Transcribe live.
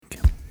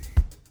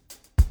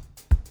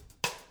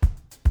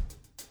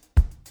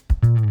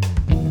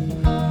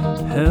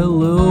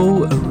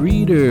Hello,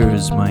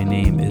 readers. My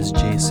name is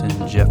Jason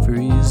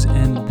Jeffries,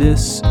 and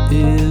this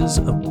is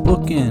a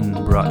Bookin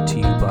brought to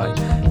you by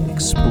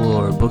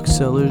Explore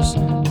Booksellers,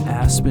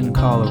 Aspen,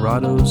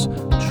 Colorado's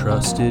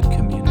trusted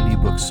community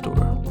bookstore.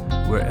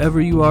 Wherever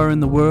you are in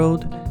the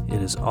world,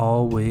 it is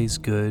always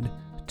good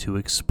to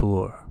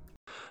explore.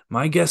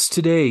 My guest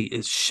today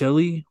is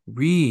Shelley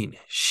Reed.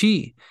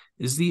 She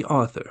is the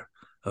author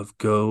of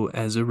Go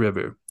as a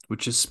River,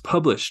 which is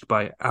published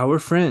by our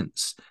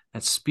friends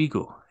at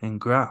Spiegel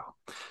and Grau.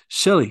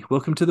 Shelley,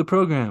 welcome to the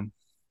program.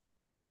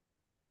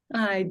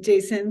 Hi,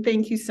 Jason.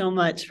 Thank you so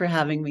much for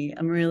having me.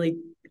 I'm really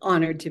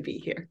honored to be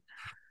here.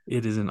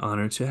 It is an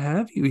honor to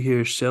have you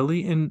here,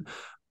 Shelley. And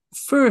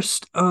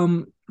first,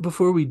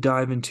 before we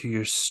dive into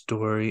your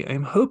story,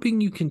 I'm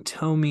hoping you can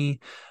tell me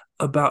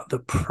about the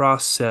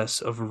process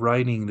of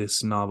writing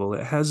this novel.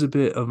 It has a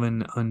bit of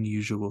an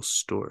unusual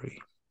story.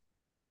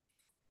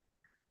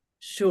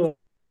 Sure.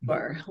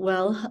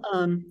 Well,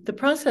 the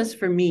process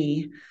for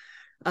me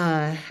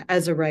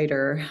as a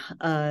writer,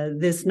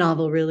 this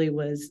novel really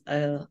was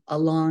a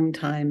long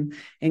time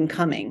in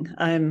coming.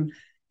 I'm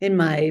in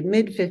my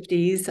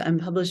mid-50s. I'm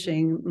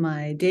publishing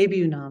my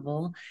debut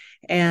novel,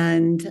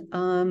 and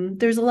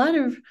there's a lot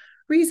of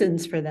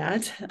reasons for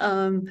that,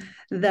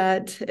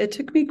 that it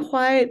took me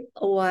quite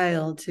a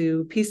while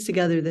to piece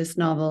together this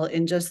novel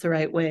in just the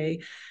right way.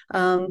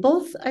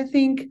 Both, I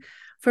think,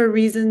 for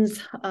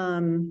reasons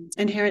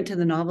inherent to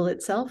the novel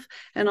itself,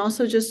 and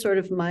also just sort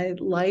of my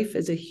life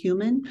as a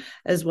human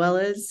as well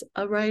as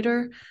a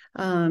writer.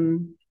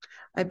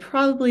 I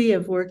probably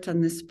have worked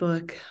on this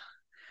book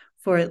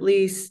for at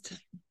least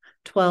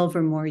 12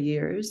 or more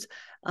years.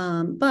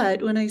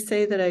 But when I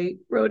say that I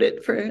wrote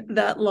it for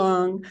that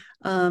long,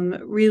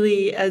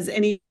 really, as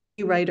any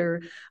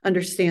writer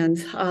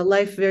understands,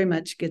 life very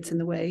much gets in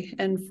the way.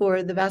 And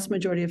for the vast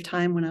majority of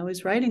time when I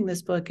was writing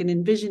this book and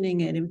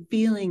envisioning it and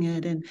feeling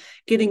it and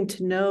getting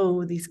to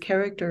know these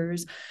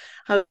characters,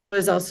 I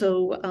was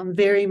also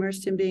very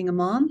immersed in being a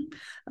mom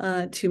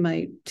to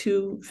my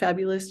two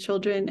fabulous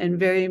children, and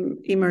very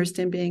immersed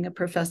in being a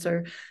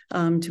professor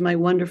to my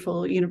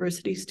wonderful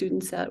university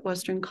students at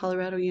Western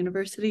Colorado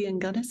University in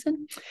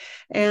Gunnison.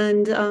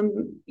 And,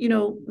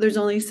 there's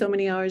only so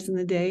many hours in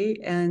the day,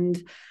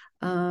 and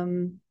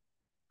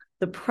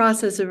the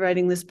process of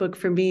writing this book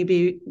for me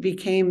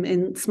became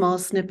in small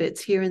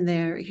snippets here and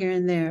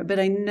there, but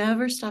I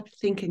never stopped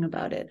thinking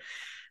about it.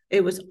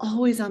 It was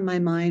always on my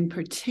mind,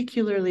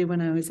 particularly when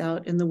I was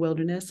out in the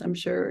wilderness, I'm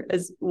sure,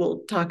 as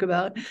we'll talk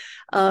about.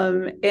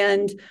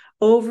 And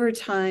over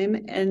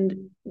time,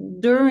 and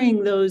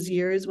during those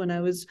years when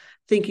I was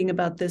thinking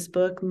about this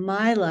book,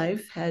 my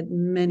life had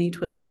many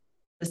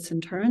twists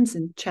and turns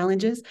and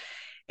challenges.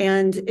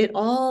 And it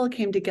all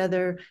came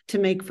together to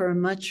make for a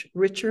much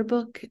richer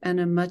book and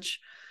a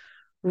much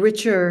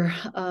richer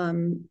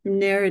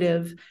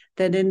narrative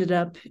that ended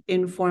up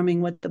informing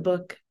what the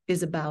book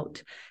is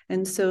about.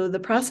 And so the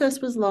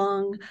process was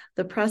long,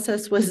 the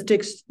process was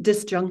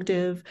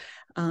disjunctive,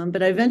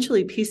 but I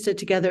eventually pieced it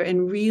together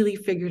and really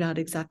figured out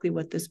exactly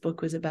what this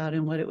book was about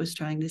and what it was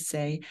trying to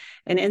say.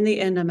 And in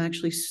the end, I'm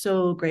actually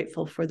so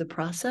grateful for the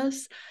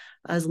process,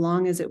 as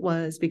long as it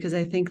was, because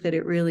I think that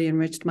it really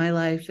enriched my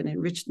life and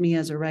enriched me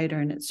as a writer,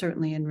 and it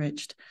certainly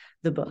enriched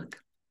the book.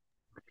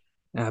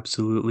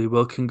 Absolutely.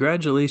 Well,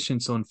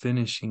 congratulations on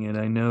finishing it.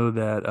 I know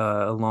that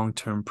a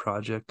long-term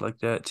project like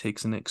that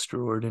takes an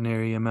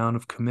extraordinary amount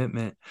of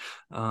commitment.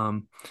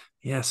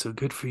 Yeah, so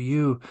good for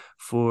you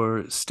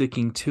for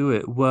sticking to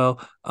it. Well,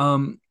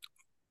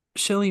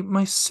 Shelley,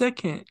 my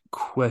second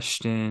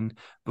question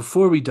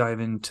before we dive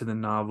into the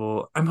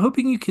novel, I'm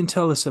hoping you can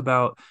tell us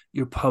about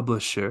your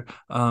publisher,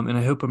 and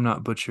I hope I'm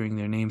not butchering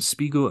their name,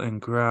 Spiegel and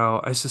Grau.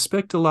 I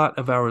suspect a lot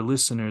of our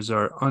listeners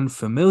are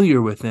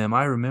unfamiliar with them.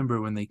 I remember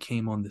when they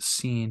came on the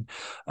scene,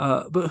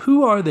 but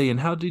who are they, and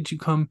how did you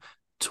come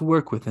to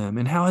work with them,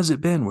 and how has it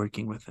been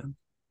working with them?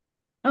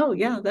 Oh,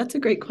 yeah, that's a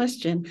great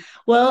question.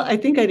 Well, I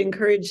think I'd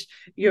encourage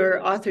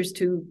your authors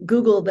to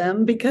Google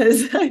them,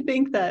 because I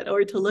think that,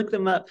 or to look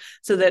them up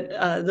so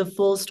that the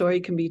full story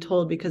can be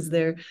told, because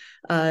they're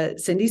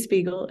Cindy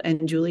Spiegel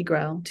and Julie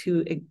Grau,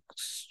 two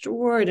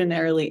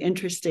extraordinarily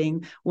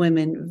interesting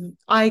women,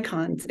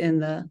 icons in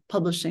the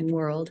publishing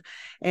world.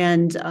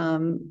 And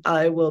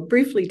I will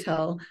briefly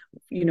tell,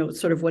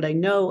 sort of what I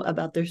know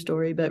about their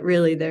story, but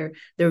really they're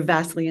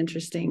vastly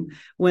interesting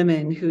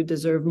women who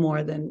deserve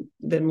more than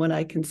what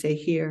I can say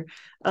here.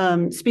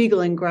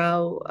 Spiegel and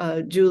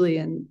Grau, Julie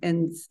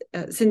and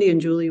Cindy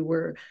and Julie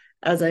were,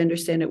 as I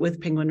understand it,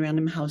 with Penguin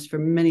Random House for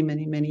many,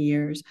 many, many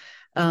years,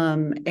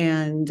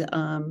 and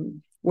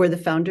were the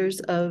founders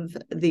of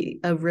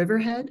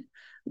Riverhead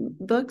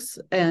books,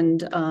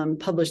 and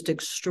published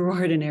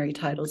extraordinary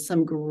titles,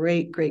 some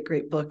great, great,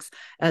 great books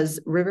as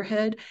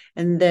Riverhead.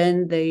 And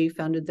then they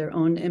founded their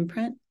own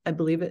imprint, I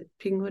believe, at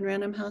Penguin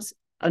Random House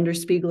under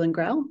Spiegel and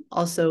Grau,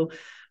 also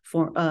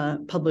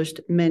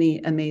published many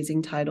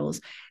amazing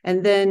titles.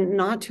 And then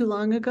not too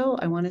long ago,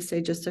 I want to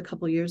say just a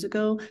couple of years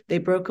ago, they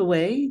broke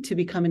away to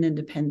become an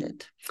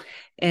independent.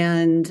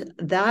 And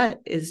that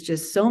is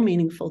just so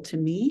meaningful to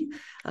me.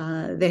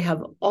 They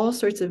have all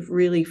sorts of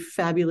really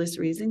fabulous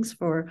reasons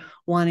for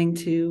wanting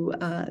to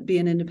be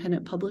an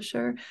independent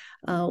publisher.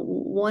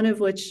 One of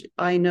which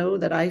I know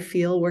that I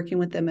feel working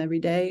with them every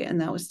day,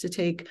 and that was to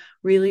take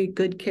really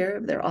good care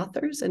of their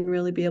authors and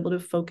really be able to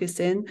focus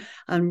in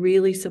on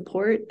really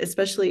support,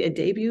 especially a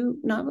debut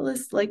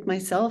novelist like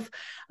myself.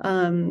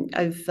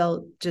 I've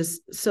felt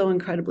just so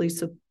incredibly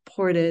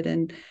supported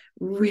and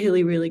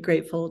really, really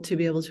grateful to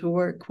be able to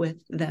work with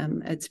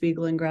them at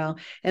Spiegel and Grau.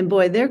 And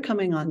boy, they're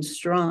coming on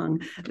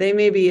strong. They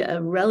may be a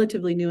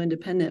relatively new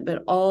independent,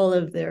 but all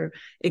of their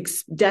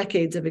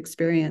decades of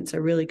experience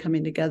are really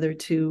coming together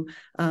to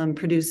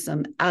produce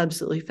some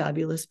absolutely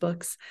fabulous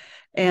books.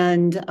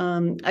 And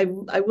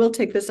I will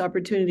take this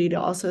opportunity to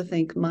also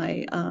thank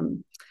my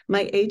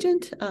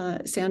agent,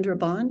 Sandra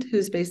Bond,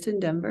 who's based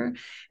in Denver.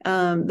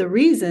 The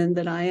reason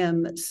that I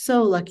am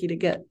so lucky to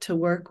get to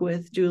work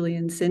with Julie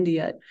and Cindy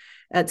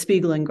at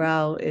Spiegel and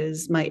Grau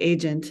is my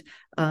agent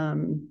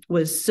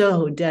was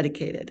so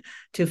dedicated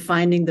to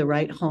finding the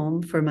right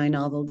home for my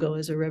novel, Go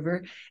as a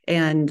River.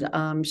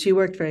 And she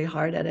worked very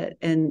hard at it.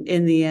 And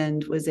in the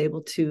end was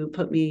able to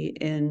put me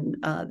in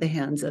the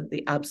hands of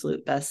the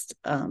absolute best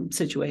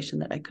situation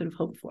that I could have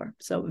hoped for.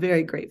 So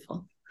very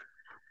grateful.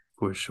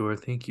 For sure.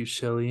 Thank you,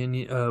 Shelley.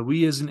 And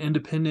we, as an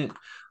independent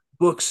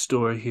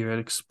bookstore here at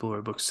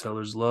Explore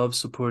Booksellers, love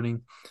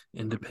supporting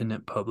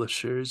independent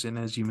publishers. And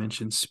as you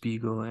mentioned,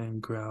 Spiegel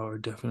and Grau are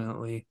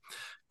definitely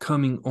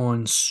coming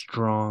on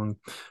strong.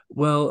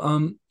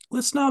 Well,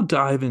 let's now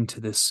dive into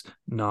this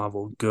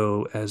novel,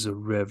 Go as a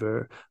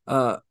River.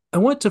 I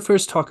want to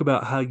first talk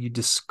about how you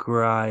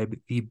describe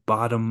the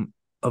bottom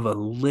of a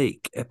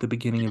lake at the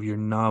beginning of your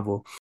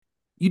novel.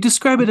 You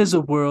describe it as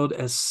a world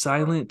as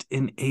silent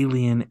and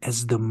alien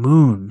as the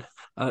moon.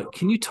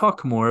 Can you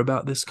talk more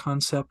about this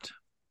concept?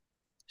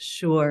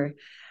 Sure.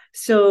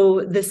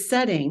 So the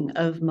setting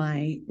of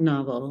my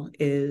novel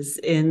is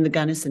in the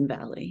Gunnison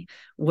Valley,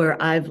 where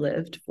I've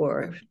lived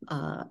for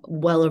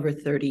well over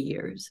 30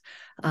 years.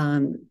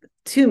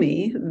 To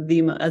me,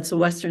 it's a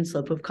western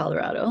slope of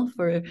Colorado,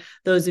 for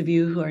those of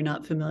you who are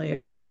not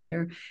familiar.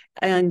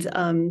 And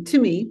to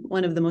me,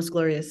 one of the most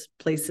glorious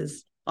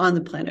places on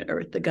the planet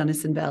Earth, the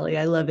Gunnison Valley.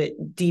 I love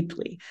it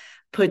deeply.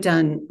 Put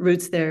down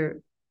roots there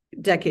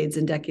decades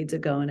and decades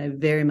ago, and I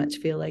very much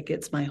feel like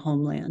it's my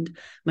homeland.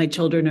 My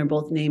children are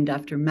both named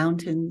after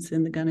mountains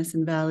in the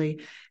Gunnison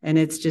Valley, and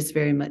it's just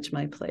very much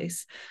my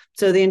place.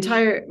 So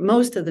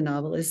most of the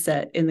novel is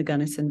set in the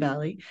Gunnison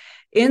Valley.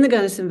 In the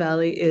Gunnison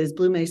Valley is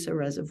Blue Mesa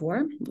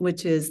Reservoir,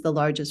 which is the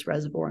largest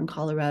reservoir in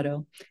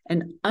Colorado.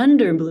 And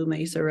under Blue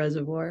Mesa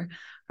Reservoir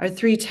are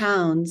three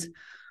towns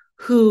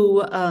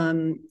who,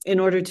 in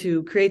order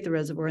to create the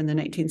reservoir in the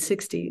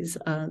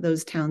 1960s,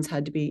 those towns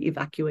had to be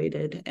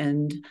evacuated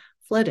and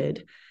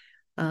flooded.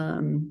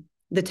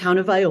 The town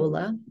of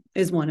Viola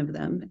is one of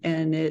them,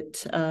 and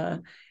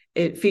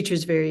it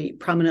features very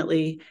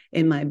prominently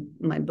in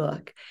my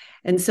book.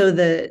 And so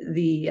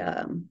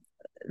the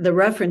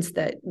reference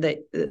that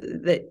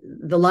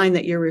the line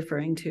that you're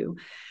referring to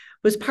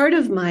was part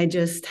of my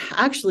just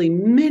actually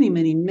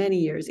many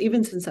years,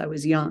 even since I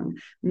was young,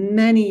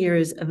 many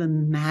years of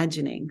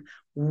imagining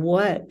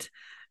what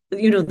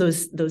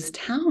those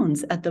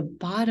towns at the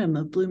bottom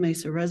of Blue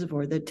Mesa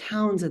Reservoir, the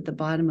towns at the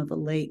bottom of a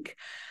lake,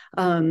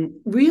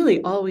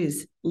 really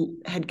always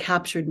had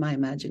captured my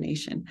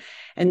imagination.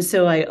 And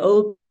so I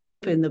opened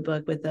the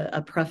book with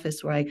a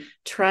preface where I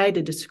try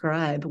to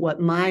describe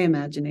what my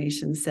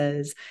imagination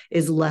says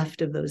is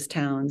left of those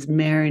towns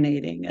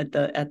marinating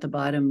at the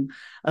bottom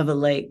of a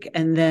lake.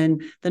 And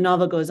then the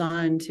novel goes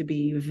on to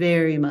be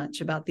very much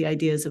about the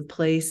ideas of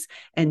place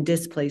and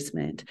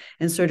displacement,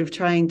 and sort of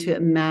trying to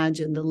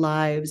imagine the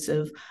lives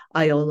of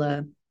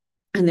Iola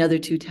and the other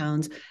two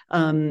towns,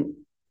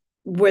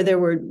 where there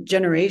were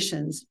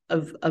generations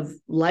of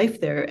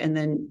life there. And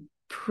then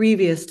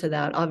previous to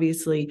that,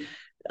 obviously,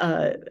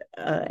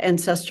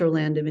 ancestral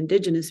land of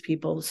indigenous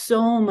people.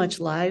 So much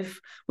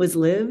life was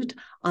lived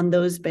on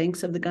those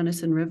banks of the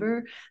Gunnison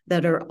River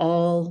that are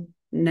all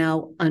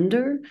now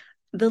under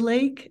the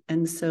lake.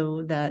 And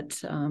so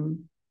that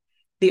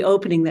the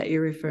opening that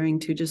you're referring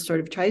to just sort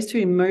of tries to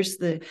immerse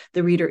the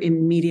reader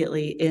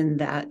immediately in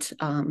that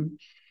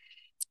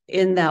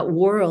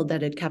world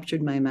that had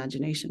captured my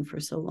imagination for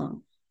so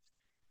long.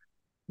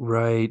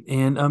 Right.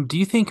 And do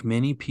you think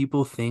many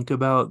people think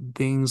about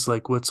things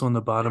like what's on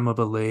the bottom of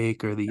a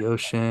lake or the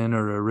ocean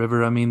or a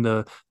river? I mean,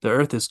 the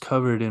earth is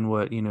covered in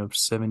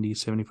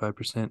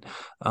 75%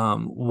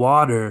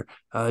 water.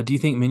 Do you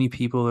think many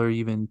people are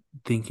even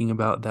thinking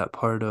about that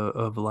part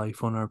of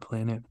life on our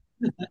planet?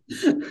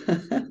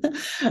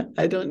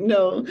 I don't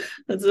know.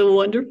 That's a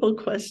wonderful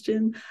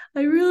question.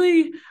 I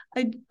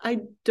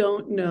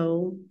don't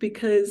know,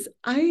 because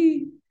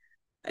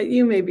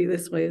you may be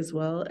this way as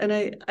well. And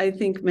I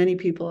think many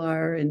people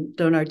are and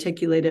don't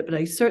articulate it, but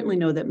I certainly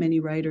know that many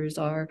writers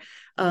are,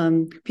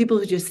 people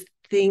who just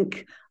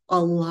think a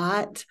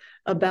lot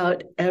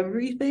about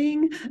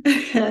everything.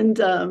 And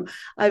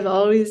I've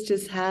always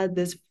just had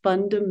this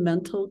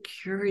fundamental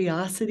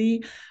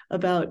curiosity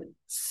about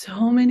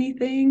so many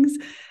things.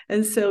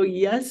 And so,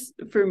 yes,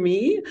 for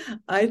me,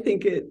 I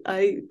think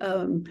I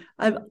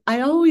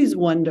always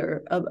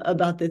wonder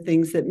about the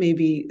things that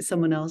maybe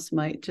someone else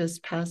might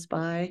just pass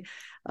by.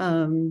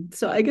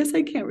 So I guess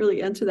I can't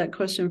really answer that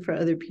question for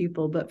other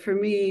people, but for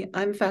me,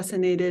 I'm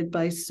fascinated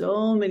by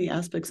so many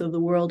aspects of the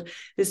world,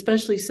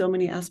 especially so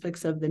many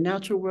aspects of the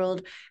natural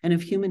world and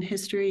of human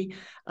history,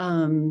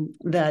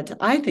 that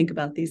I think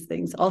about these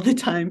things all the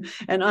time.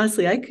 And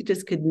honestly,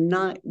 could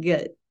not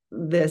get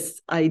this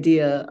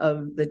idea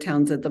of the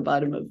towns at the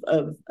bottom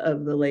of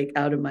the lake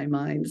out of my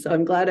mind. So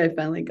I'm glad I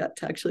finally got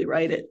to actually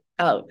write it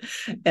out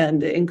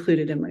and include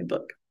it in my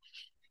book.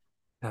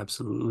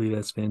 Absolutely,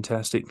 that's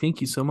fantastic. Thank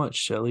you so much,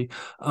 Shelley.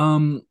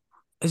 Um,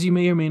 as you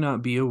may or may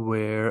not be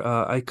aware,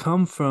 I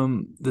come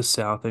from the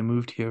South. I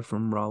moved here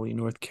from Raleigh,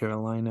 North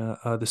Carolina,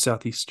 the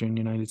southeastern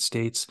United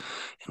States.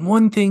 And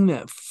one thing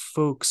that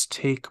folks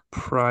take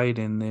pride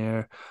in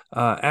there,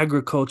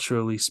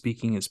 agriculturally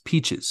speaking, is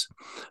peaches.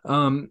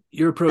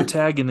 Your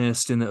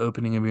protagonist in the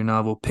opening of your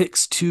novel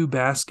picks two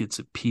baskets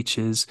of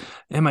peaches.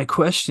 And my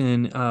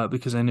question,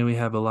 because I know we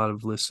have a lot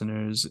of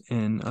listeners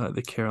in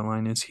the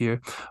Carolinas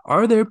here,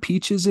 are there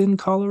peaches in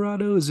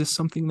Colorado? Is this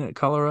something that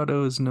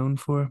Colorado is known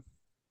for?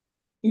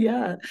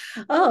 Yeah.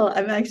 Oh,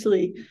 I'm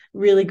actually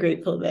really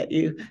grateful that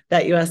you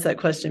asked that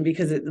question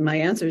because my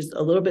answer is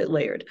a little bit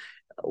layered.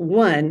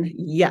 One,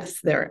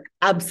 yes, there are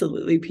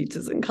absolutely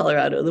peaches in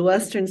Colorado. The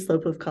western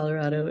slope of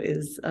Colorado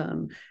is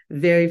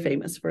very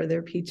famous for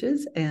their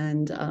peaches,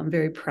 and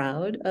very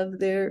proud of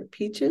their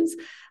peaches.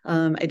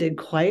 I did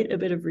quite a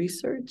bit of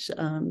research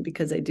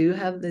because I do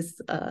have this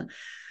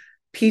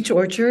peach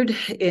orchard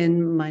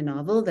in my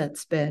novel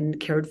that's been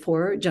cared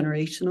for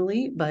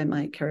generationally by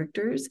my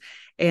characters.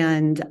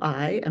 And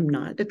I am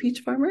not a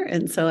peach farmer.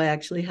 And so I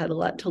actually had a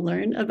lot to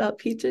learn about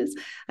peaches.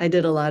 I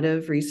did a lot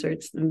of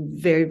research,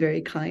 very,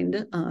 very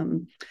kind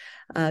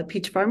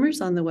peach farmers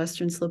on the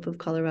western slope of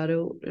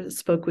Colorado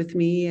spoke with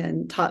me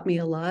and taught me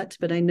a lot.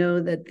 But I know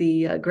that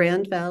the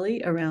Grand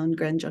Valley around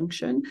Grand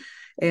Junction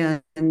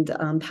and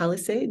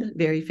Palisade,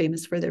 very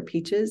famous for their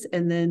peaches.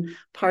 And then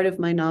part of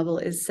my novel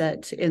is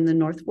set in the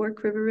North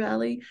Fork River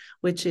Valley,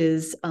 which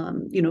is,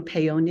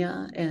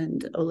 Paonia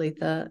and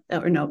Olathe,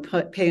 or no,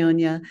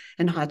 Paonia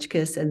and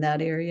Hotchkiss and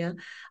that area.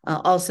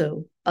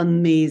 Also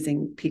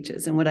amazing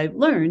peaches. And what I've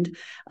learned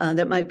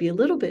that might be a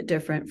little bit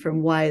different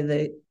from why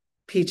the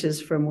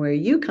peaches from where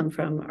you come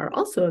from are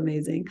also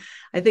amazing.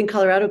 I think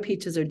Colorado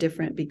peaches are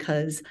different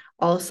because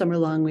all summer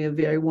long we have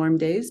very warm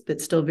days, but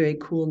still very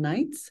cool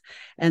nights.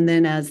 And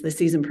then as the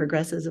season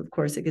progresses, of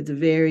course, it gets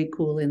very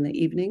cool in the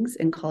evenings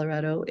in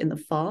Colorado in the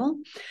fall,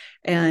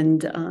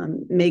 and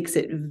makes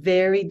it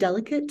very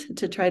delicate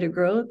to try to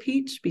grow a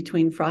peach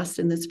between frost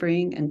in the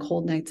spring and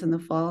cold nights in the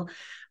fall.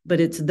 But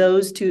it's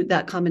those two,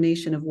 that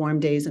combination of warm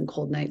days and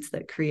cold nights,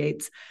 that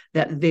creates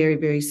that very,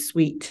 very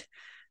sweet,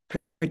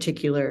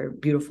 particular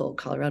beautiful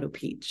Colorado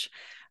peach.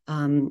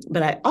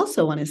 But I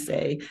also want to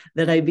say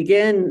that I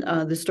began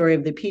the story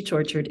of the peach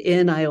orchard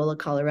in Iola,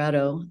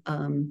 Colorado,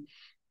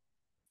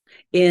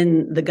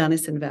 in the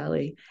Gunnison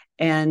Valley.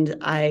 And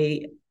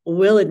I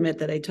will admit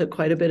that I took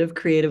quite a bit of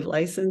creative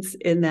license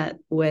in that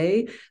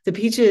way. The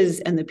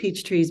peaches and the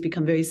peach trees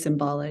become very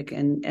symbolic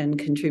and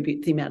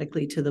contribute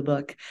thematically to the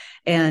book.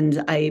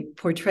 And I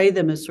portray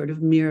them as sort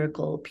of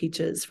miracle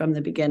peaches from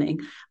the beginning.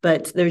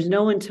 But there's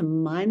no one to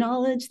my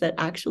knowledge that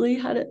actually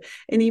had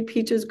any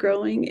peaches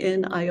growing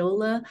in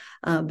Iola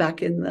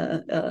back in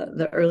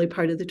the early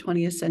part of the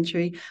 20th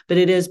century. But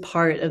it is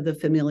part of the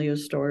familial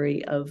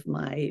story of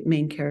my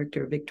main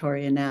character,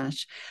 Victoria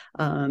Nash.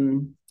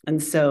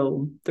 And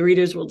so the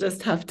readers will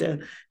just have to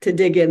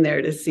dig in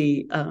there to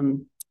see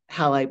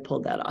how I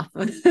pulled that off.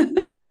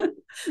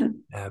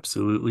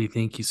 Absolutely.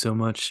 Thank you so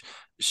much,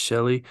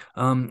 Shelley.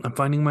 I'm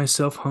finding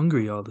myself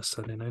hungry all of a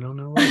sudden. I don't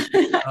know why.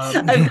 I've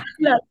gotten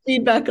that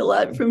feedback a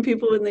lot from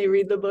people when they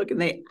read the book,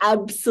 and they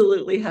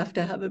absolutely have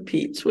to have a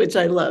peach, which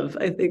I love.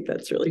 I think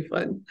that's really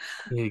fun.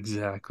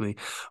 Exactly.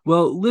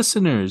 Well,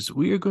 listeners,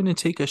 we are going to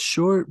take a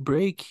short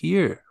break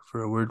here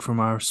for a word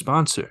from our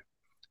sponsor,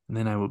 and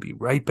then I will be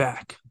right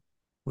back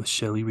with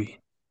Shelley Reed.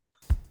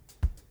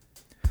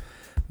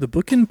 The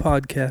Bookin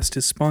podcast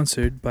is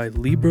sponsored by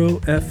Libro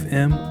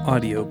FM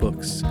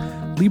Audiobooks.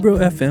 Libro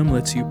FM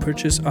lets you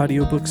purchase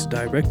audiobooks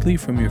directly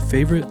from your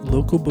favorite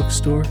local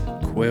bookstore,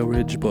 Quail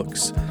Ridge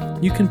Books.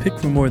 You can pick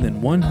from more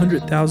than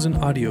 100,000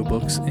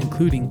 audiobooks,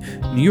 including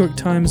New York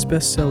Times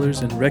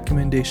bestsellers and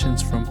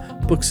recommendations from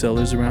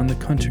booksellers around the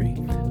country.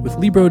 With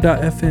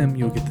Libro.fm,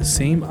 you'll get the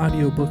same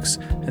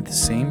audiobooks at the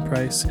same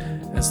price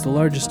as the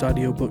largest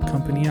audiobook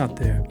company out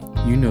there.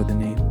 You know the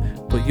name,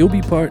 but you'll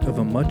be part of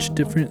a much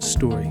different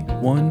story,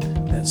 one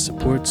that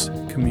supports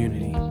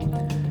community.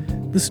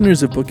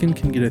 Listeners of Bookin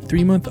can get a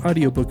 3-month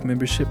audiobook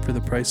membership for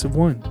the price of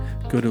one.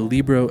 Go to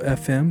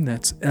Libro.fm,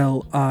 that's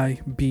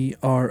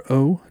Libro.fm,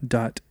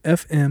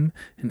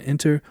 and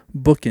enter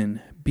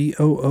Bookin,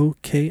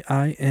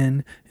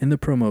 Bookin, in the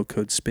promo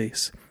code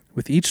space.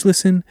 With each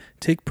listen,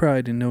 take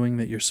pride in knowing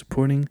that you're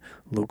supporting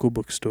local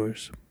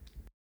bookstores.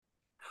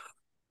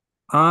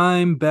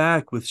 I'm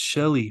back with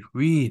Shelley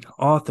Reed,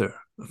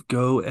 author of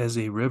Go as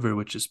a River,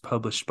 which is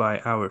published by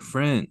our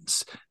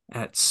friends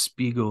at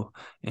Spiegel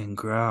and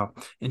Grau.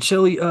 And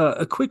Shelley,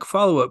 a quick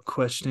follow-up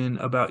question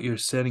about your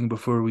setting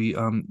before we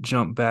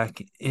jump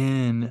back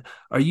in.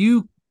 Are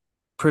you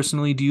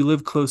personally, do you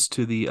live close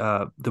to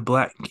the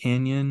Black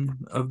Canyon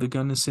of the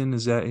Gunnison?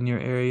 Is that in your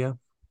area?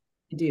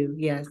 I do,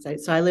 yes.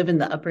 So I live in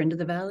the upper end of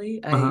the valley.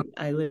 Uh-huh.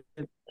 I live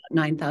at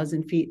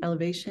 9,000 feet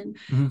elevation.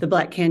 Hmm. The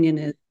Black Canyon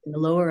is in the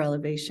lower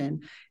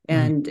elevation, Hmm.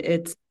 and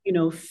it's,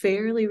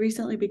 fairly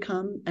recently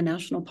become a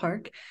national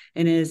park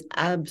and is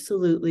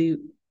absolutely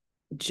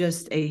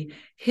just a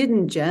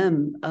hidden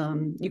gem.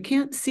 You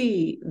can't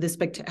see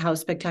how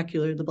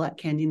spectacular the Black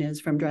Canyon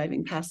is from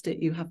driving past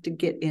it. You have to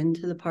get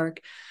into the park.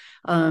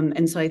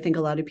 And so I think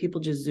a lot of people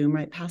just zoom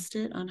right past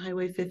it on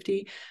Highway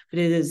 50, but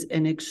it is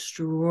an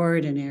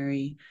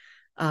extraordinary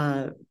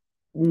uh,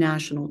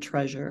 national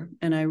treasure.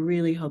 And I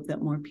really hope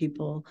that more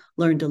people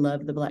learn to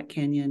love the Black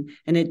Canyon.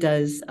 And it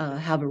does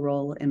have a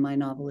role in my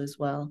novel as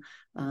well.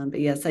 But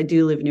yes, I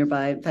do live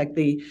nearby. In fact,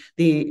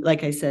 the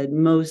like I said,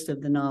 most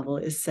of the novel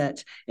is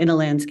set in a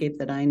landscape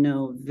that I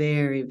know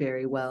very,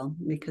 very well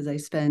because I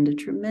spend a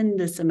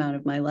tremendous amount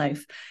of my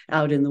life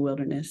out in the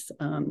wilderness,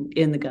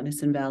 in the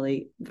Gunnison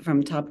Valley,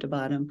 from top to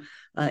bottom,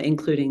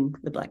 including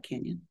the Black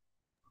Canyon.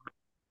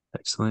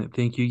 Excellent.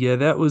 Thank you. Yeah,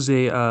 that was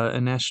a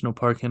national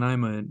park, and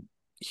I'm a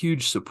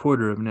huge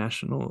supporter of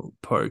national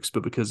parks,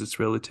 but because it's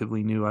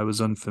relatively new, I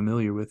was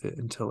unfamiliar with it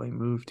until I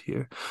moved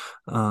here.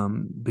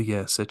 But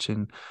yeah, such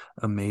an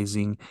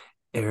amazing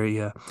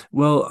area.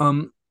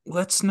 Well,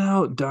 let's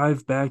now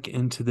dive back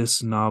into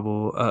this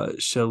novel,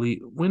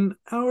 Shelley. When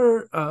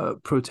our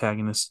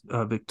protagonist,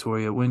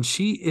 Victoria, when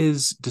she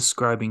is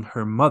describing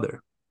her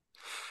mother,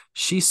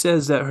 she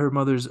says that her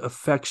mother's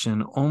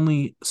affection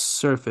only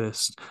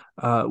surfaced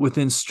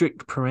within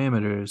strict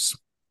parameters,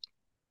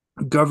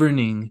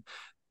 governing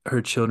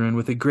her children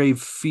with a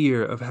grave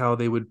fear of how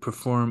they would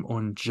perform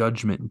on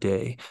Judgment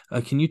Day.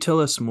 Can you tell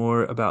us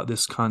more about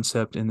this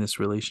concept in this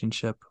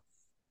relationship?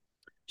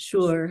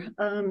 Sure.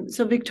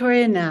 So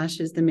Victoria Nash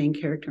is the main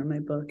character in my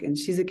book, and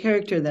she's a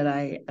character that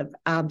I have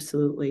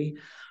absolutely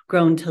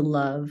grown to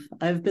love.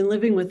 I've been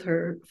living with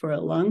her for a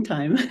long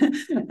time,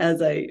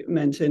 as I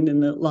mentioned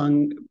in the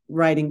long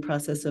writing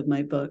process of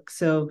my book.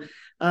 So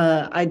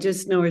I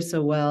just know her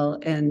so well,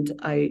 and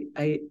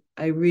I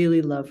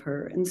really love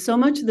her. And so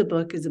much of the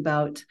book is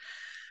about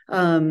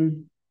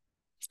um,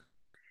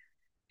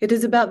 it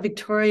is about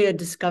Victoria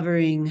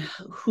discovering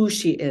who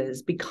she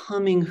is,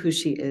 becoming who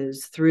she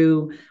is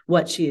through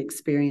what she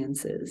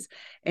experiences.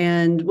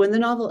 And when the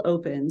novel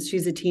opens,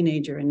 she's a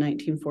teenager in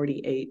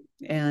 1948.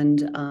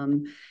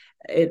 And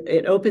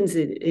it opens,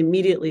 it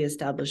immediately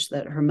established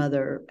that her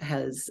mother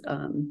has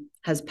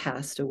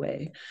passed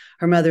away.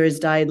 Her mother has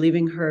died,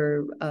 leaving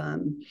her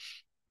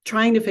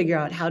trying to figure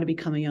out how to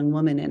become a young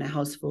woman in a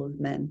house full of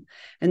men.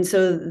 And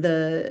so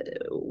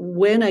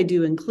when I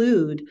do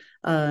include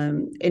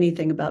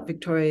anything about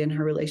Victoria and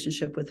her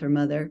relationship with her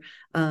mother,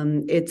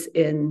 it's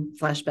in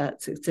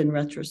flashbacks, it's in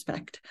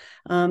retrospect.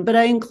 But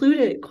I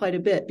include it quite a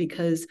bit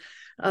because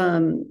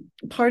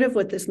part of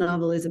what this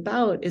novel is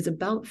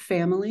about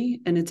family,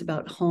 and it's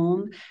about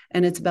home,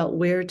 and it's about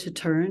where to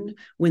turn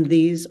when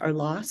these are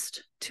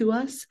lost to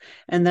us.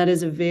 And that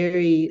is a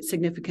very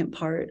significant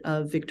part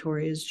of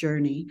Victoria's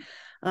journey.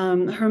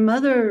 Her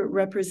mother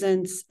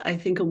represents, I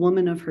think, a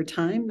woman of her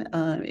time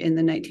in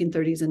the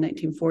 1930s and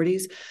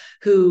 1940s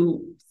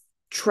who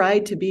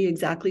tried to be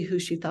exactly who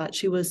she thought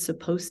she was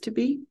supposed to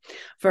be.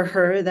 For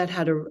her, that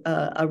had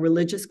a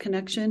religious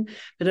connection,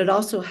 but it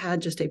also had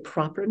just a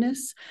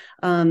properness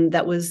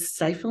that was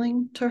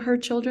stifling to her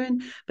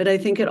children. But I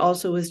think it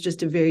also was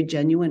just a very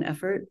genuine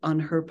effort on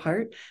her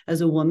part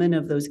as a woman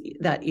of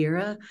that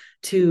era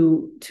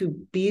to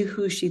be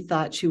who she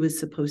thought she was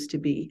supposed to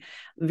be.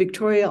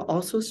 Victoria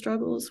also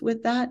struggles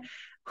with that.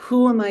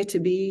 Who am I to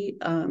be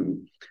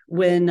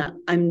when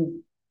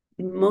I'm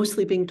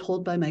mostly being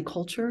told by my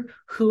culture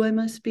who I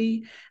must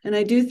be? And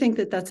I do think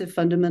that that's a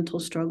fundamental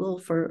struggle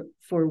for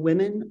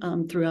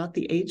women throughout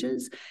the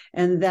ages.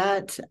 And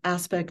that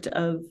aspect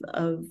of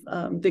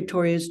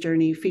Victoria's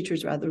journey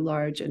features rather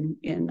large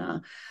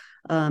in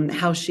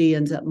how she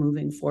ends up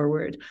moving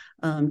forward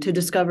to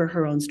discover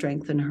her own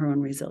strength and her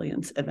own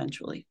resilience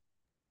eventually.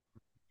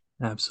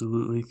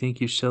 Absolutely. Thank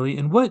you, Shelley.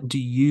 And what do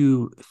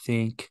you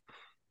think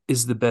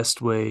is the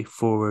best way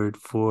forward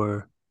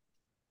for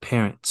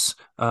parents?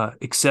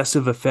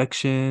 Excessive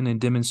affection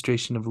and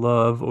demonstration of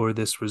love, or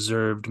this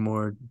reserved,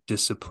 more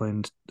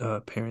disciplined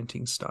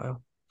parenting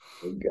style?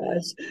 Oh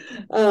gosh,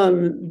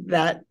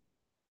 that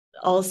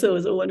also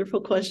is a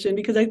wonderful question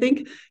because I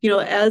think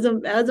as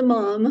a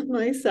mom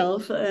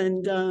myself,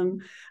 and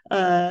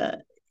uh,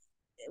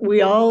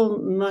 we all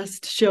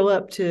must show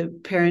up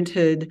to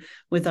parenthood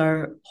with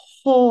our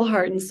whole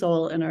heart and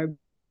soul and our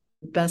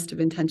best of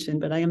intention,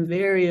 but I am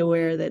very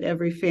aware that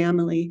every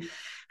family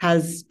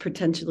has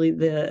potentially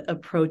the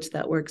approach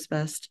that works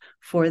best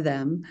for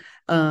them.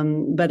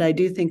 But I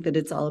do think that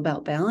it's all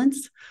about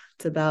balance.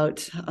 It's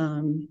about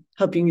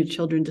helping your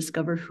children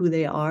discover who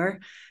they are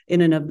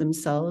in and of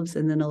themselves,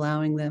 and then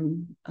allowing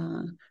them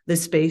the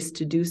space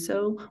to do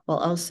so while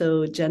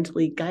also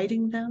gently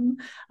guiding them.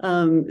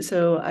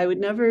 So I would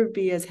never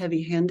be as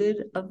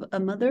heavy-handed of a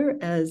mother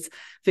as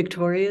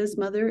Victoria's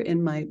mother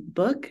in my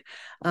book.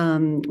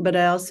 But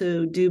I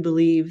also do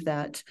believe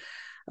that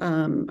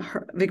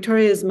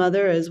Victoria's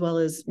mother, as well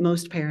as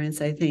most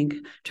parents, I think,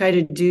 try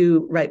to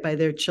do right by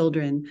their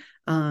children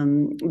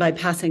by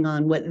passing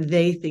on what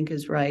they think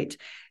is right.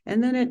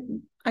 And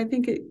then I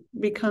think it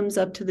becomes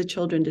up to the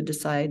children to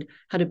decide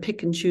how to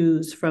pick and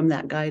choose from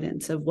that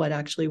guidance of what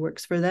actually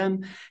works for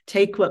them,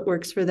 take what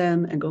works for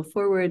them and go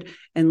forward,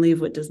 and leave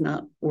what does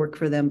not work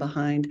for them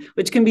behind,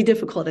 which can be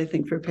difficult, I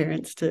think, for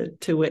parents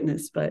to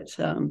witness. But,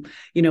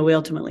 we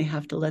ultimately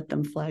have to let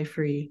them fly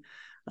free.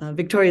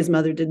 Victoria's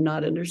mother did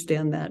not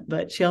understand that,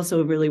 but she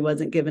also really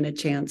wasn't given a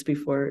chance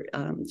before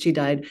she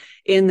died.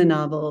 In the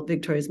novel,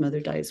 Victoria's mother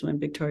dies when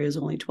Victoria is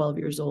only 12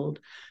 years old.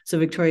 So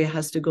Victoria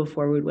has to go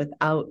forward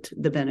without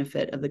the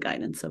benefit of the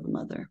guidance of a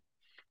mother.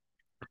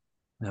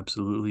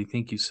 Absolutely.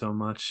 Thank you so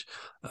much,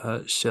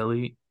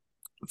 Shelley.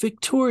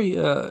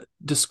 Victoria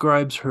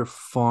describes her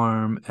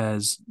farm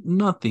as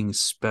nothing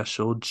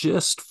special,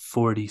 just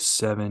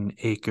 47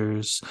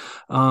 acres.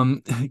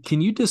 Can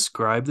you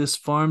describe this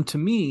farm to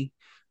me?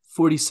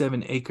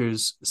 47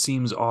 acres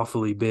seems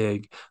awfully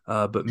big,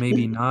 but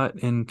maybe not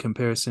in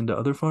comparison to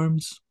other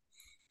farms.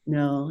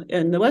 No,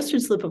 in the western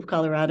slope of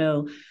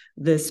Colorado,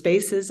 the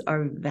spaces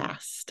are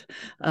vast,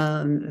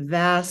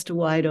 vast,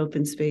 wide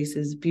open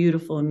spaces,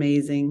 beautiful,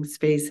 amazing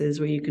spaces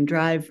where you can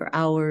drive for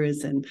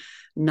hours and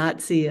not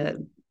see a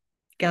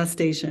gas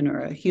station or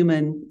a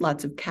human,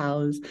 lots of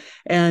cows.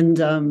 And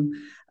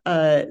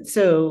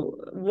so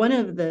one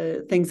of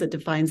the things that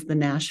defines the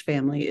Nash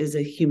family is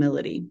a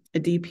humility, a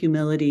deep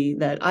humility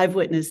that I've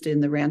witnessed in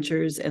the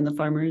ranchers and the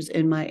farmers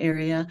in my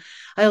area.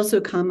 I also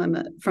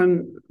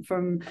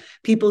from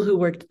people who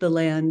worked the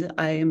land.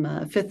 I'm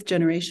a fifth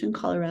generation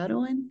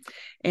Coloradoan,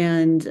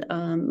 and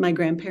my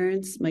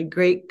grandparents, my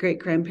great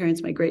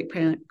grandparents, my great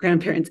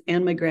grandparents,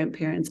 and my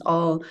grandparents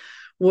all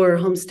were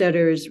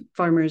homesteaders,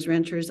 farmers,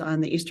 ranchers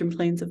on the eastern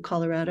plains of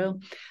Colorado.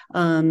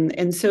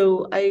 And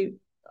so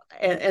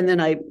and then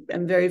I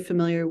am very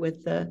familiar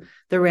with the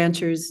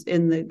ranchers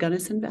in the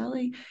Gunnison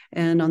Valley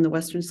and on the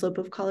western slope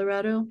of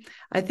Colorado.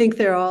 I think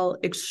they're all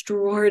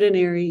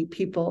extraordinary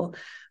people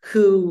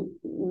who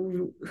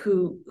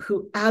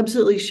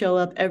absolutely show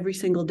up every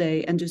single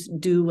day and just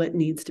do what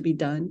needs to be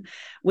done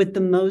with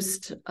the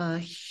most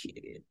a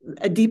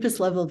deepest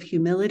level of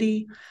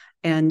humility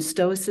and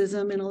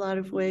stoicism in a lot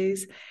of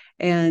ways.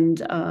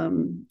 And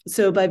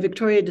so by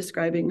Victoria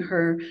describing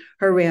her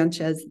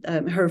ranch as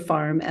her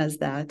farm as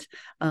that,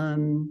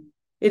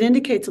 it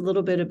indicates a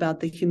little bit about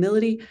the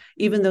humility,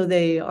 even though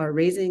they are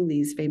raising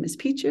these famous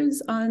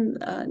peaches on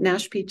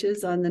Nash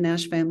peaches on the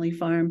Nash family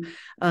farm.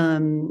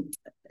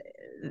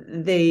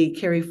 They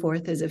carry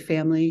forth as a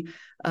family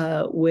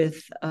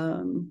with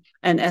an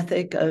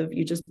ethic of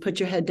you just put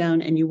your head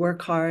down and you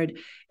work hard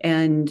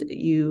and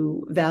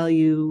you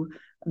value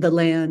the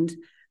land.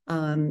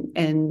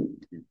 And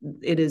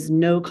it is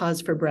no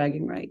cause for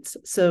bragging rights.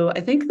 So I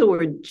think the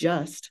word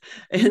just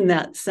in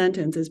that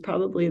sentence is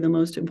probably the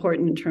most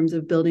important in terms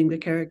of building the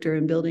character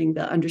and building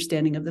the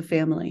understanding of the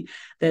family,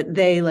 that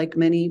they, like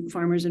many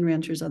farmers and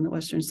ranchers on the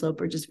Western Slope,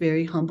 are just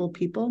very humble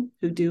people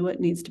who do what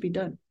needs to be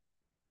done.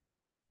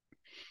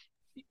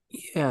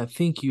 Yeah,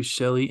 thank you,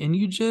 Shelley. And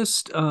you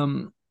just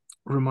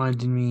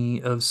reminded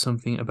me of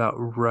something about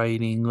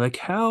writing. Like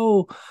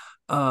how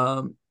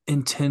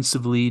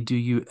intensively do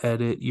you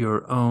edit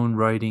your own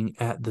writing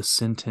at the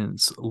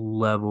sentence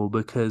level?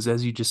 Because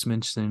as you just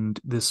mentioned,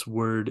 this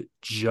word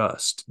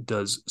just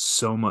does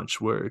so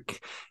much work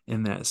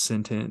in that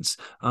sentence.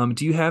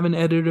 Do you have an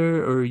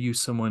editor, or are you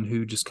someone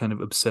who just kind of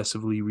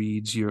obsessively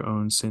reads your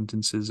own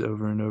sentences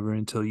over and over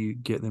until you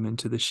get them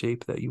into the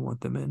shape that you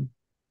want them in?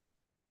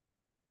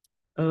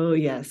 Oh,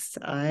 yes.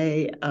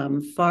 I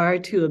far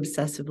too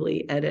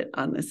obsessively edit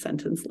on the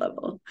sentence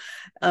level.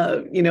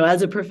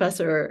 As a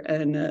professor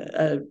and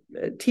a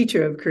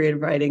teacher of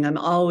creative writing, I'm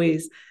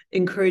always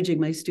encouraging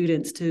my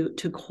students to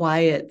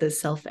quiet the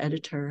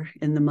self-editor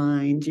in the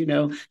mind,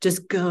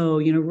 just go,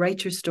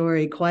 write your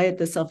story, quiet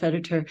the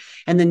self-editor,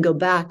 and then go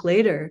back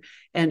later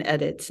and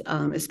edit,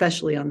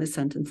 especially on the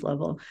sentence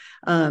level.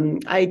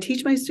 I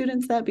teach my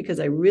students that because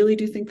I really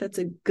do think that's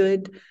a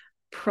good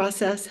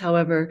process.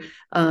 However,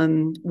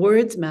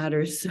 words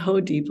matter so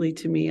deeply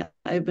to me.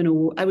 I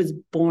was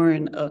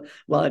born,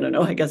 well, I don't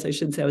know, I guess I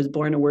should say I was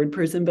born a word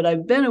person, but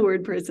I've been a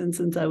word person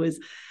since I was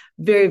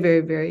very,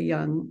 very, very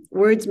young.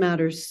 Words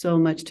matter so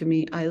much to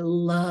me. I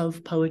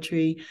love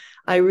poetry.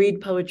 I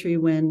read poetry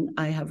when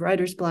I have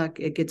writer's block.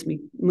 It gets me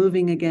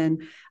moving again.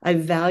 I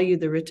value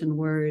the written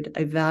word.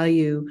 I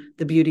value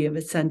the beauty of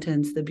a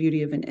sentence, the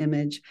beauty of an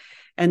image.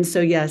 And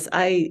so, yes,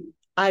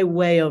 I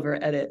way over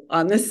edit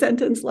on the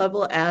sentence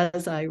level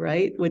as I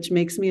write, which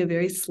makes me a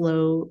very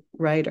slow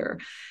writer.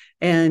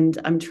 And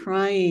I'm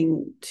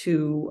trying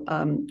to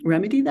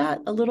remedy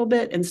that a little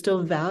bit and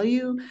still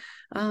value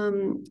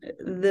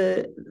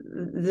the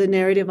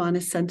narrative on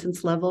a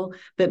sentence level,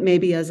 but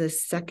maybe as a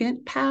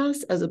second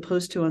pass as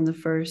opposed to on the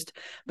first.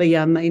 But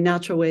yeah, my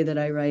natural way that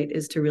I write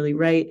is to really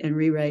write and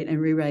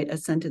rewrite a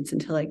sentence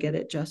until I get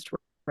it just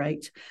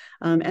right.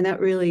 And that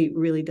really,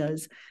 really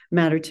does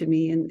matter to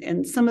me.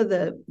 And some of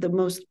the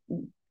most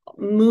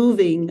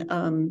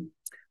moving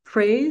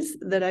praise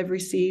that I've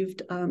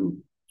received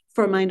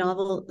for my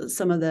novel,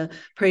 some of the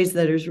praise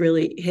that has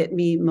really hit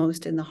me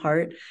most in the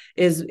heart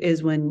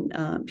is when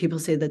people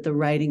say that the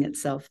writing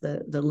itself,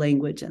 the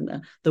language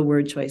and the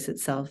word choice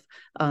itself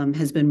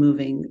has been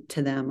moving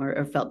to them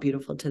or felt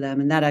beautiful to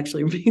them. And that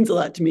actually means a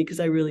lot to me because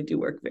I really do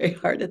work very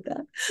hard at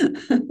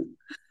that.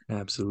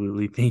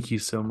 Absolutely. Thank you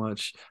so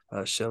much,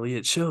 Shelley.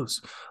 It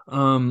shows.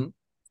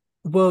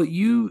 Well,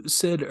 you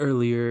said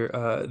earlier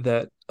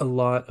that a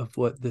lot of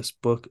what this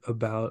book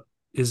about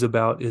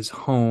is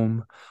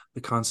home,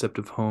 the concept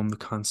of home, the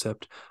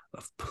concept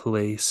of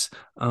place.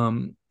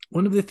 One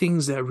of the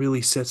things that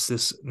really sets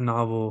this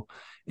novel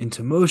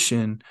into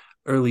motion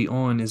early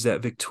on is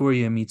that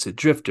Victoria meets a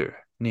drifter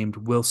named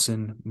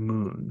Wilson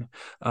Moon.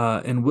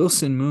 And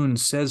Wilson Moon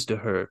says to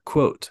her,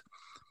 quote,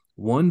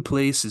 "One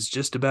place is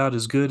just about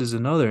as good as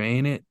another,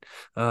 ain't it?"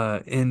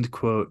 End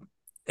quote.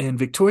 And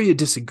Victoria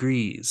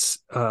disagrees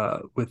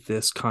with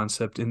this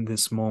concept in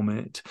this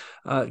moment.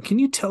 Can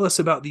you tell us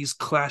about these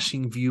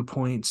clashing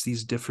viewpoints,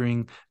 these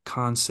differing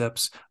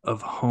concepts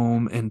of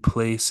home and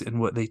place, and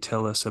what they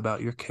tell us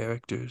about your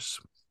characters?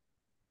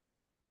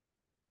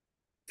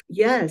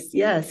 Yes,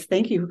 yes.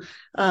 Thank you.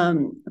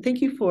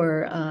 Thank you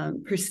for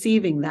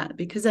perceiving that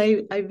because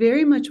I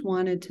very much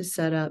wanted to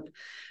set up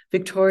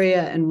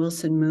Victoria and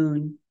Wilson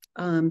Moon.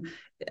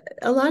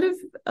 A lot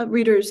of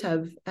readers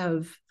have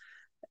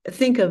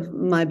think of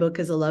my book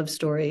as a love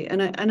story,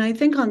 and I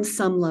think on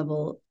some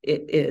level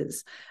it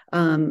is.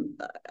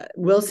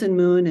 Wilson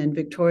Moon and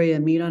Victoria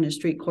meet on a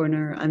street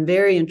corner. I'm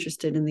very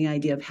interested in the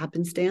idea of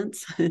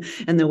happenstance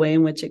and the way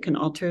in which it can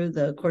alter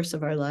the course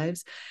of our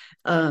lives.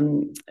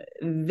 um,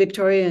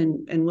 Victoria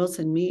and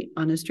Wilson meet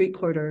on a street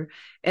corner,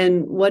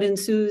 and what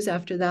ensues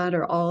after that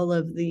are all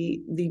of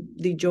the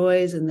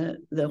joys and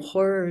the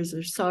horrors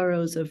or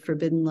sorrows of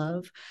forbidden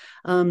love.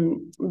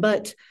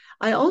 But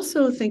I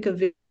also think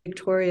of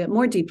Victoria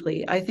more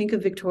deeply. I think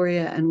of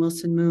Victoria and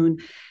Wilson Moon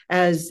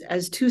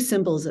as two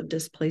symbols of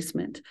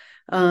displacement.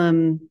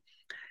 Um,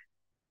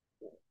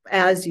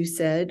 as you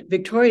said,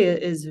 Victoria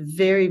is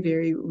very,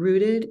 very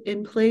rooted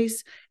in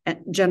place and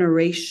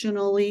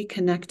generationally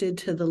connected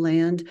to the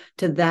land,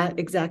 to that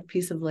exact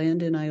piece of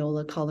land in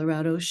Iola,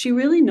 Colorado. She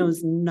really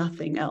knows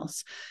nothing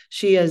else.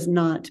 She has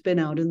not been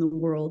out in the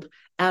world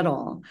at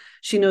all.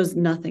 She knows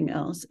nothing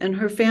else. And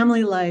her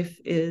family life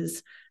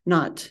is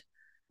not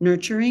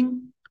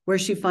nurturing, where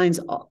she finds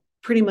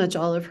pretty much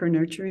all of her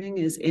nurturing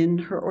is in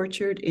her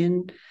orchard,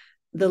 in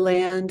the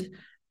land,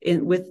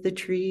 in with the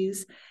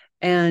trees,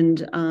 and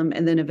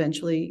then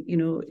eventually,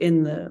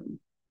 in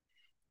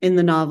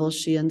the novel,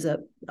 she ends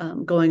up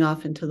going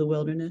off into the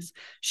wilderness.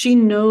 She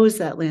knows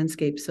that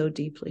landscape so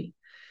deeply.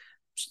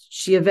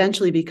 She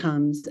eventually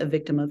becomes a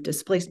victim of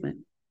displacement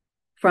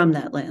from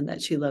that land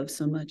that she loves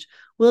so much.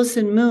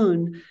 Wilson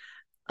Moon,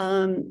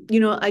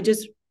 I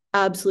just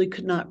absolutely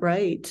could not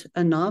write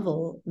a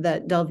novel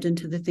that delved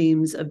into the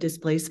themes of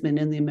displacement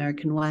in the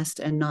American West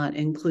and not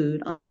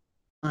include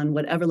on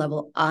whatever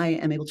level I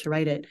am able to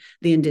write it,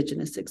 the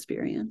Indigenous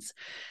experience.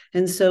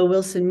 And so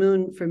Wilson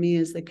Moon, for me,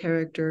 is the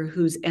character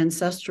whose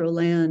ancestral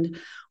land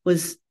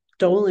was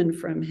stolen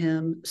from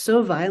him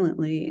so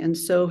violently and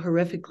so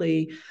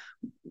horrifically.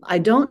 I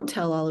don't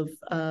tell all of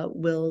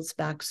Will's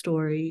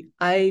backstory.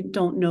 I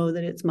don't know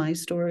that it's my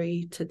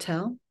story to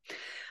tell.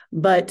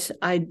 But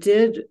I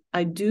do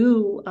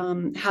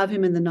have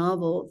him in the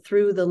novel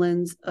through the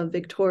lens of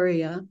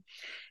Victoria,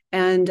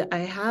 and I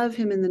have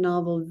him in the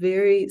novel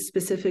very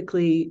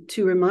specifically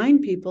to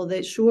remind people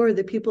that, sure,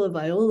 the people of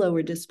Iola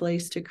were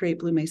displaced to create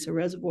Blue Mesa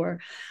Reservoir,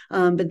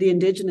 but the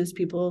indigenous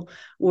people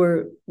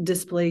were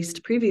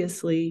displaced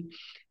previously.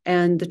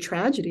 And the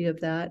tragedy of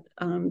that,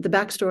 the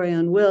backstory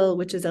on Will,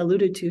 which is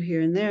alluded to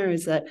here and there,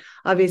 is that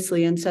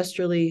obviously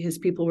ancestrally his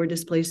people were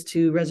displaced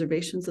to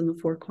reservations in the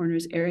Four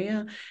Corners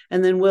area.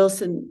 And then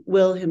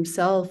Will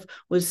himself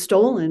was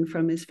stolen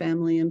from his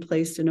family and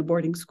placed in a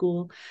boarding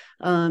school,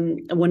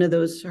 one of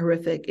those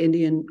horrific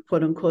Indian,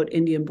 quote unquote,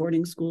 Indian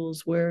boarding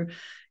schools where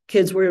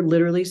kids were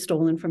literally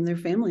stolen from their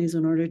families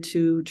in order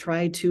to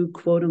try to,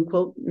 quote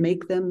unquote,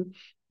 make them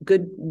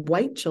good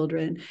white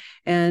children.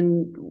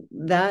 And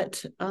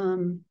that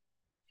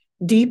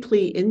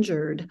deeply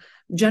injured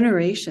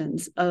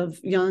generations of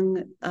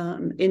young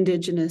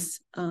indigenous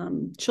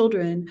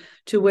children,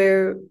 to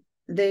where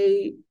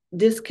they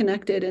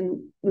disconnected,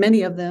 and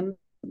many of them,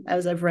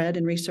 as I've read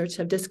and researched,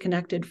 have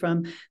disconnected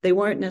from, they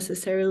weren't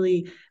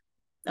necessarily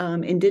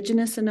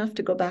indigenous enough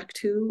to go back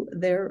to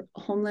their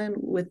homeland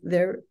with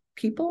their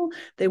people.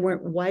 They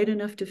weren't white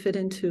enough to fit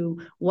into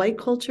white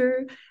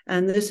culture.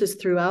 And this is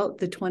throughout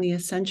the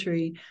 20th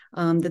century,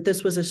 that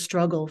this was a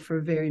struggle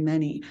for very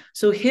many.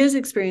 So his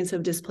experience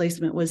of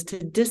displacement was to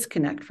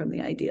disconnect from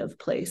the idea of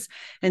place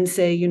and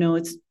say,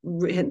 it's,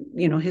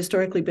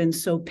 historically been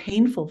so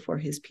painful for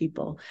his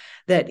people,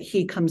 that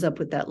he comes up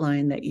with that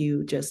line that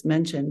you just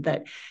mentioned,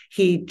 that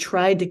he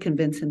tried to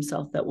convince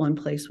himself that one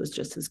place was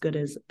just as good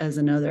as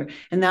another.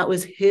 And that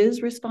was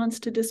his response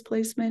to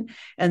displacement.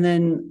 And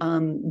then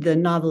the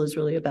novel is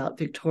really about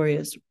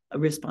Victoria's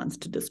response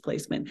to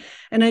displacement.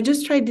 And I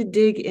just tried to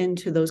dig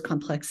into those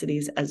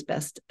complexities as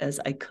best as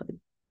I could.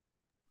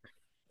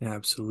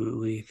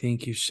 Absolutely.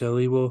 Thank you,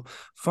 Shelley. Well,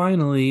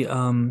 finally,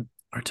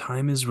 our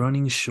time is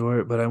running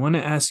short, but I want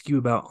to ask you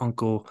about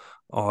Uncle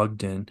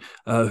Ogden,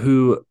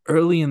 who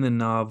early in the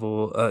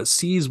novel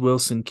sees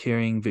Wilson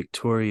carrying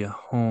Victoria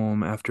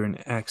home after an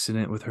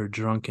accident with her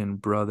drunken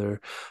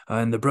brother,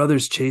 and the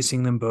brothers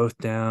chasing them both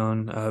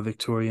down,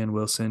 Victoria and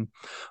Wilson.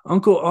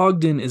 Uncle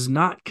Ogden is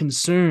not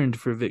concerned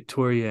for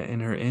Victoria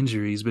and her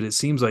injuries, but it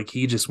seems like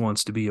he just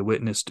wants to be a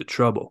witness to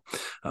trouble,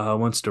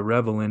 wants to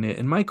revel in it.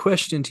 And my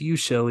question to you,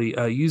 Shelley,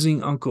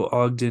 using Uncle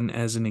Ogden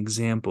as an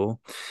example,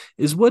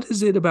 is what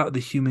is it about the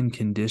human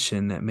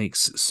condition that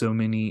makes so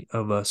many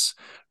of us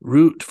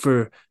root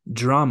for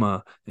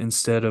drama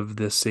instead of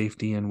the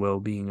safety and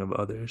well-being of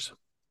others?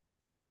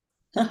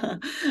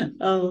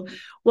 Oh,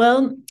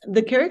 well,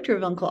 the character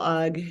of Uncle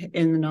Og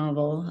in the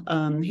novel,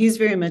 he's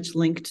very much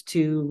linked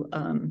to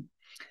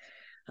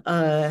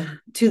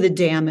the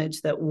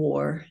damage that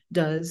war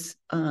does.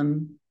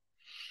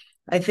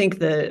 I think at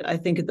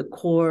the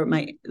core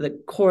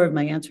of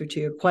my answer to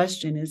your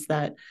question is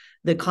that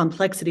the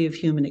complexity of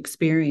human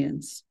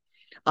experience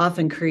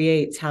often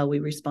creates how we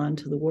respond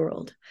to the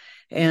world.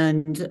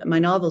 And my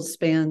novel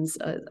opens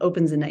in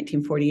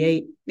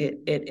 1948.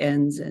 It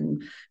ends in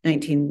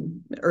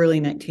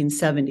early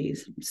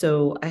 1970s.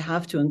 So I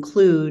have to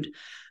include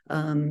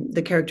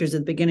the characters at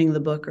the beginning of the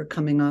book are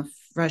coming off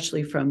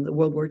freshly from the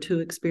World War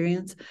II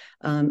experience.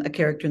 A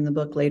character in the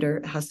book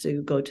later has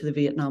to go to the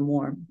Vietnam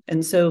War.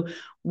 And so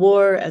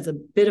war as a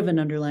bit of an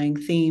underlying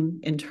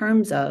theme in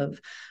terms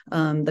of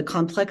the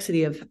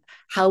complexity of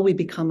how we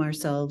become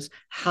ourselves,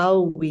 how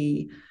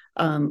we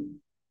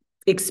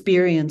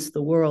experience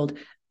the world,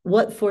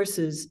 what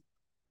forces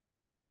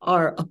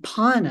are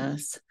upon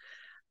us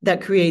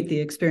that create the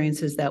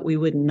experiences that we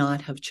would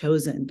not have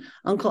chosen.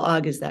 Uncle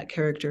Og is that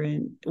character,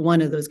 in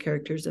one of those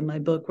characters in my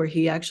book, where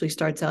he actually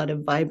starts out a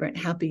vibrant,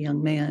 happy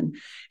young man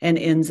and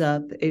ends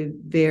up a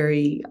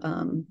very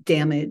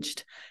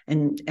damaged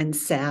and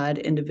sad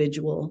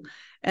individual.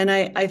 And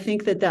I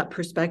think that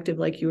perspective,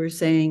 like you were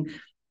saying,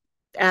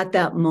 at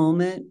that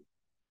moment,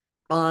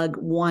 Og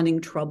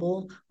wanting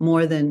trouble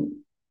more than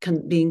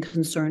being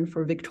concerned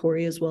for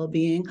Victoria's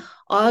well-being.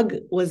 Og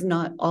was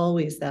not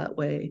always that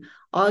way.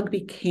 Og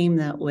became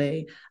that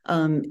way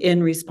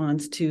in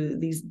response to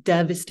these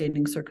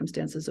devastating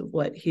circumstances of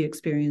what he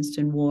experienced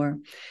in war.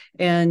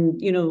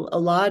 And, a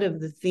lot of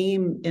the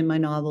theme in my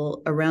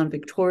novel around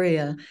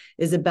Victoria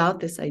is about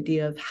this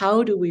idea of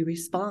how do we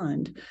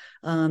respond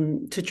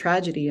to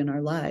tragedy in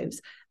our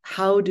lives?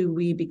 How do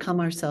we become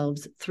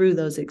ourselves through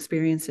those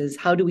experiences?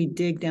 How do we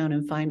dig down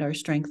and find our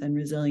strength and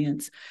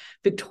resilience?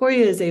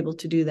 Victoria is able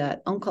to do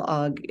that. Uncle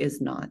Og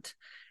is not.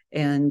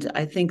 And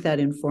I think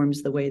that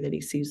informs the way that he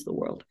sees the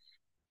world.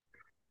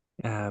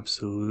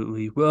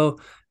 Absolutely. Well,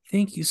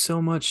 thank you so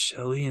much,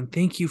 Shelley, and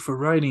thank you for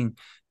writing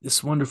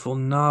this wonderful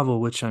novel,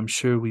 which I'm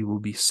sure we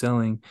will be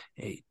selling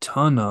a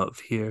ton of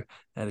here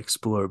at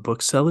Explorer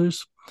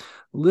Booksellers.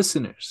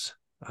 Listeners,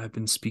 I've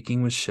been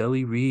speaking with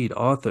Shelley Reed,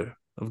 author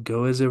of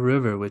Go as a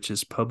River, which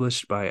is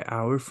published by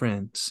our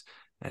friends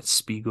at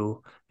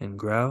Spiegel and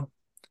Grau.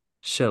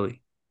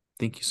 Shelley,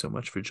 thank you so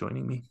much for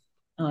joining me.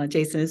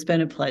 Jason, it's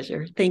been a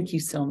pleasure. Thank you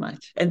so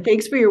much. And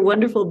thanks for your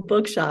wonderful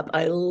bookshop.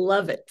 I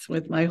love it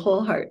with my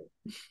whole heart.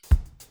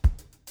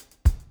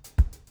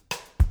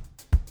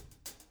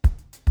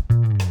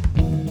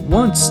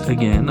 Once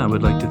again, I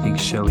would like to thank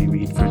Shelley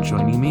Reed for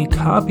joining me.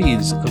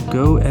 Copies of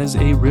Go as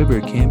a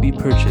River can be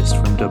purchased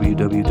from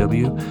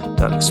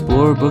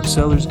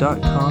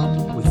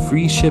www.explorerbooksellers.com with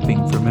free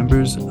shipping for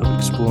members of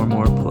Explore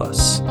More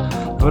Plus.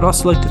 I would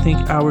also like to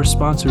thank our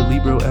sponsor,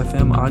 Libro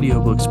FM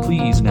Audiobooks.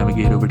 Please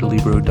navigate over to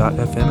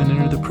Libro.fm and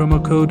enter the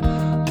promo code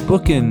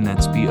Bookin,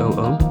 that's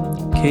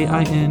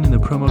BOOKIN, in the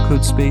promo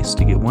code space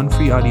to get one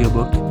free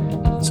audiobook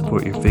and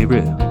support your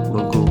favorite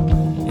local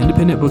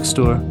independent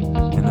bookstore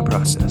in the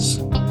process.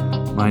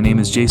 My name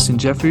is Jason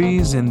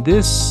Jeffries, and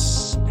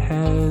this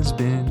has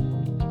been